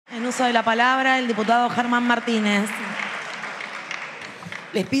uso de la palabra el diputado Germán Martínez.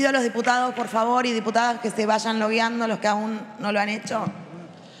 Les pido a los diputados, por favor, y diputadas que se vayan logueando, los que aún no lo han hecho.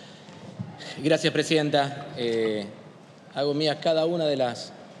 Gracias, presidenta. Hago mías cada una de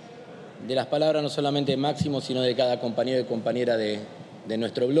las palabras, no solamente de Máximo, sino de cada compañero y compañera de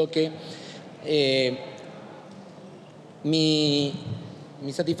nuestro bloque. Mi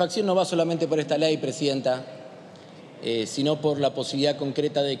satisfacción no va solamente por esta ley, presidenta, sino por la posibilidad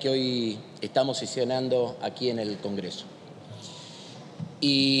concreta de que hoy estamos sesionando aquí en el Congreso.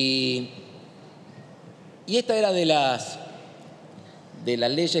 Y esta era de las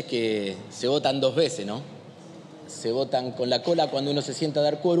leyes que se votan dos veces, ¿no? Se votan con la cola cuando uno se sienta a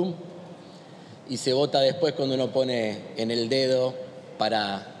dar quórum y se vota después cuando uno pone en el dedo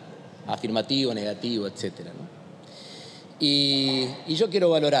para afirmativo, negativo, etcétera, ¿no? Y yo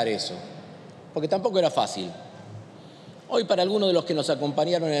quiero valorar eso, porque tampoco era fácil. Hoy, para algunos de los que nos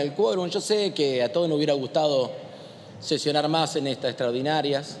acompañaron en el quórum, yo sé que a todos nos hubiera gustado sesionar más en estas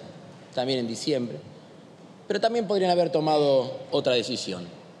extraordinarias, también en diciembre, pero también podrían haber tomado otra decisión.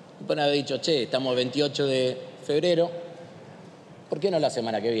 Podrían haber dicho, che, estamos 28 de febrero, ¿por qué no la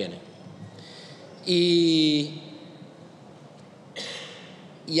semana que viene? Y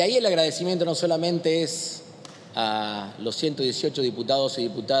ahí el agradecimiento no solamente es a los 118 diputados y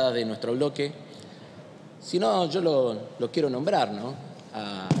diputadas de nuestro bloque, sino yo lo quiero nombrar, ¿no?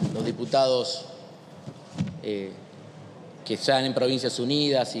 A los diputados que están en Provincias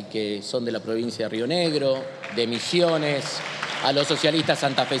Unidas y que son de la provincia de Río Negro, de Misiones, a los socialistas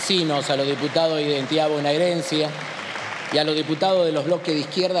santafesinos, a los diputados de Identidad Bonaerense y a los diputados de los bloques de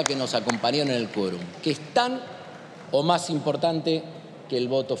izquierda que nos acompañaron en el quórum, que es tan o más importante que el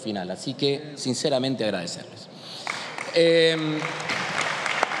voto final. Así que, sinceramente, agradecerles.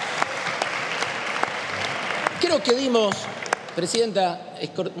 Creo que dimos, presidenta,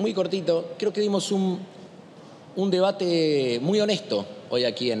 es muy cortito, creo que dimos un debate muy honesto hoy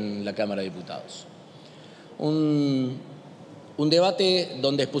aquí en la Cámara de Diputados. Un debate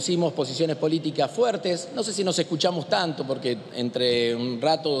donde expusimos posiciones políticas fuertes. No sé si nos escuchamos tanto, porque entre un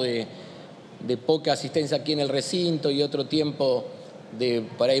rato de poca asistencia aquí en el recinto y otro tiempo de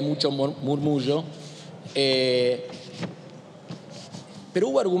por ahí mucho murmullo, pero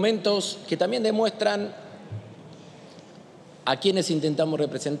hubo argumentos que también demuestran a quienes intentamos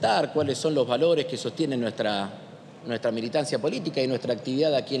representar, cuáles son los valores que sostienen nuestra militancia política y nuestra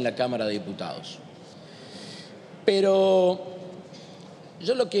actividad aquí en la Cámara de Diputados. Pero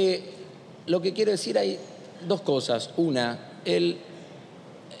yo lo que quiero decir, hay dos cosas. Una, el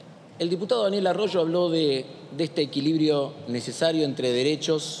diputado Daniel Arroyo habló de este equilibrio necesario entre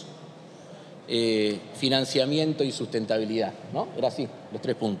derechos, financiamiento y sustentabilidad, ¿no? Era así, los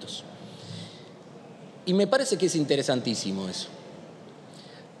tres puntos. Y me parece que es interesantísimo eso.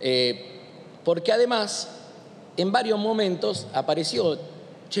 Porque además, en varios momentos apareció,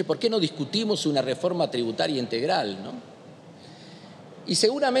 che, ¿por qué no discutimos una reforma tributaria integral, no? Y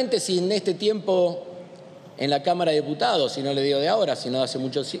seguramente si en este tiempo en la Cámara de Diputados, si no le digo de ahora, sino de hace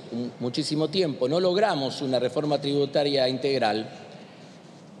muchísimo tiempo, no logramos una reforma tributaria integral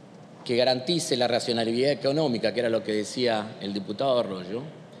que garantice la racionalidad económica, que era lo que decía el diputado Arroyo,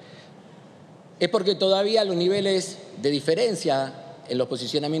 es porque todavía los niveles de diferencia en los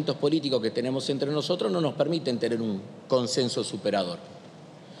posicionamientos políticos que tenemos entre nosotros no nos permiten tener un consenso superador.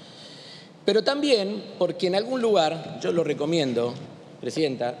 Pero también porque en algún lugar, yo lo recomiendo,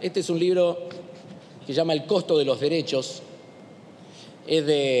 presidenta, este es un libro que se llama El costo de los derechos, es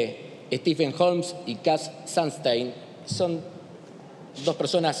de Stephen Holmes y Cass Sunstein. Son dos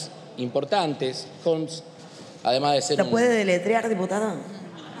personas importantes. Holmes, además de ser ¿Lo puede deletrear, diputado?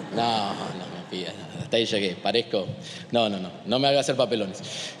 No me pidas, hasta ahí llegué, parezco... No me haga hacer papelones.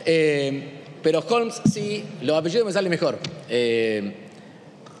 Pero Holmes sí, los apellidos me salen mejor.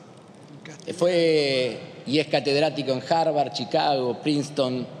 Fue y es catedrático en Harvard, Chicago,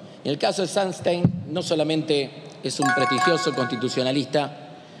 Princeton. En el caso de Sunstein, no solamente es un prestigioso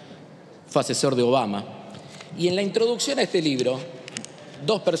constitucionalista, fue asesor de Obama. Y en la introducción a este libro,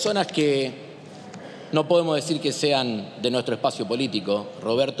 dos personas que no podemos decir que sean de nuestro espacio político,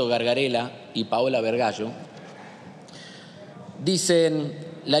 Roberto Gargarella y Paola Vergallo, dicen: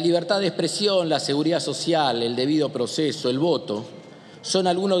 la libertad de expresión, la seguridad social, el debido proceso, el voto, son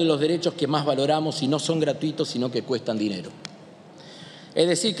algunos de los derechos que más valoramos y no son gratuitos, sino que cuestan dinero. Es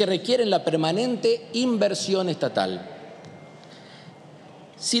decir, que requieren la permanente inversión estatal.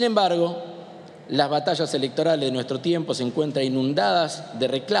 Sin embargo, las batallas electorales de nuestro tiempo se encuentran inundadas de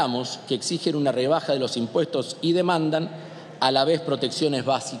reclamos que exigen una rebaja de los impuestos y demandan a la vez protecciones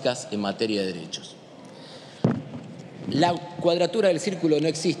básicas en materia de derechos. la cuadratura del círculo no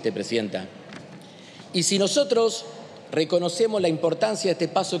existe, Presidenta. Y si nosotros reconocemos la importancia de este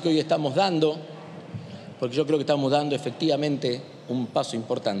paso que hoy estamos dando, porque yo creo que estamos dando efectivamente un paso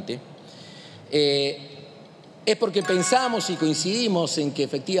importante, es porque pensamos y coincidimos en que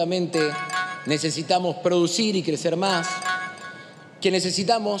efectivamente necesitamos producir y crecer más, que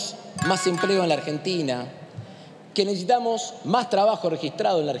necesitamos más empleo en la Argentina, que necesitamos más trabajo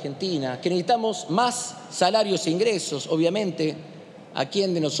registrado en la Argentina, que necesitamos más salarios e ingresos. Obviamente, ¿a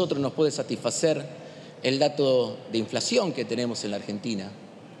quién de nosotros nos puede satisfacer el dato de inflación que tenemos en la Argentina,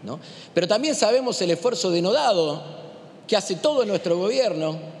 ¿no? Pero también sabemos el esfuerzo denodado que hace todo nuestro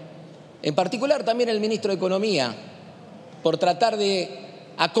gobierno, en particular también el ministro de Economía, por tratar de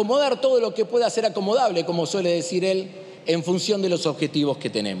acomodar todo lo que pueda ser acomodable, como suele decir él, en función de los objetivos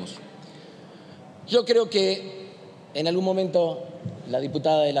que tenemos. Yo creo que en algún momento la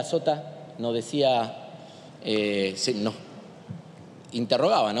diputada de la Sota nos decía, nos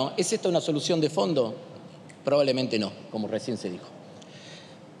interrogaba, ¿no? ¿Es esta una solución de fondo? Probablemente no, como recién se dijo.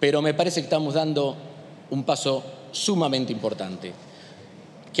 Pero me parece que estamos dando un paso sumamente importante,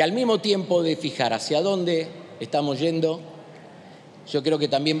 que al mismo tiempo de fijar hacia dónde estamos yendo, yo creo que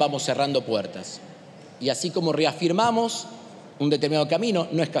también vamos cerrando puertas. Y así como reafirmamos un determinado camino,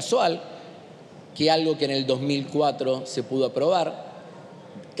 no es casual que algo que en el 2004 se pudo aprobar,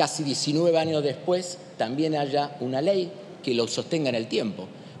 casi 19 años después también haya una ley que lo sostenga en el tiempo.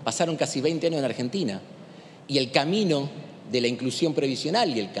 Pasaron casi 20 años en Argentina y el camino de la inclusión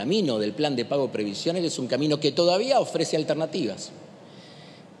previsional y el camino del plan de pago previsional es un camino que todavía ofrece alternativas.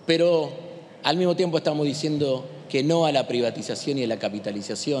 Pero al mismo tiempo estamos diciendo que no a la privatización y a la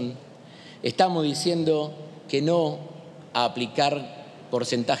capitalización, estamos diciendo que no a aplicar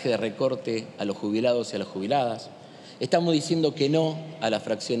porcentaje de recorte a los jubilados y a las jubiladas, estamos diciendo que no al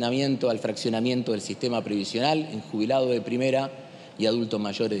fraccionamiento del sistema previsional en jubilados de primera y adultos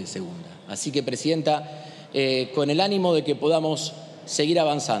mayores de segunda. Así que, Presidenta, con el ánimo de que podamos seguir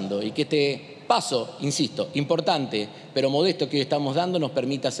avanzando y que este paso, insisto, importante pero modesto que hoy estamos dando nos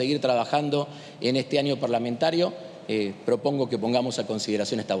permita seguir trabajando en este año parlamentario, propongo que pongamos a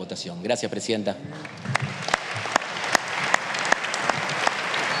consideración esta votación. Gracias, Presidenta.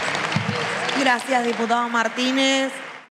 Gracias, diputado Martínez.